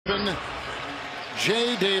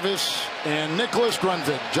Jay Davis and Nicholas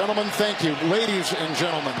Grunfeld. Gentlemen, thank you. Ladies and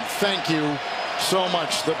gentlemen, thank you so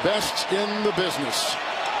much. The best in the business.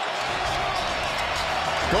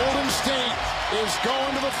 Golden State is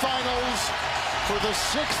going to the finals for the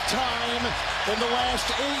 6th time in the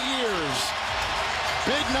last 8 years.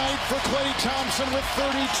 Big night for Klay Thompson with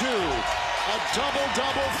 32. A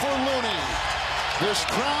double-double for Looney. This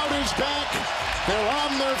crowd is back. They're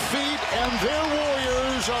on their feet, and their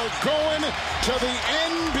Warriors are going to the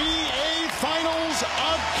NBA Finals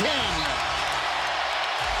again.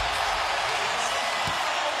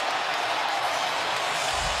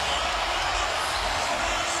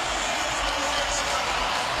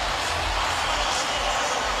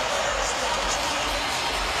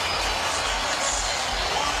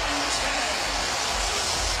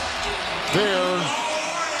 There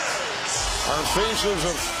are faces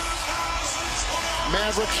of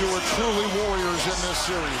Mavericks who are truly warriors in this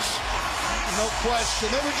series. No question.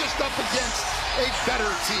 They were just up against a better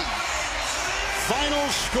team. Final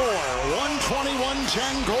score,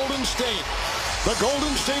 120-110 Golden State. The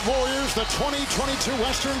Golden State Warriors, the 2022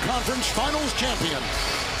 Western Conference Finals champion.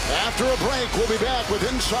 After a break, we'll be back with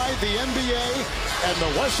Inside the NBA and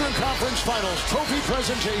the Western Conference Finals trophy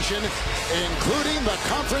presentation, including the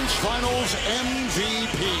Conference Finals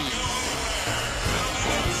MVP.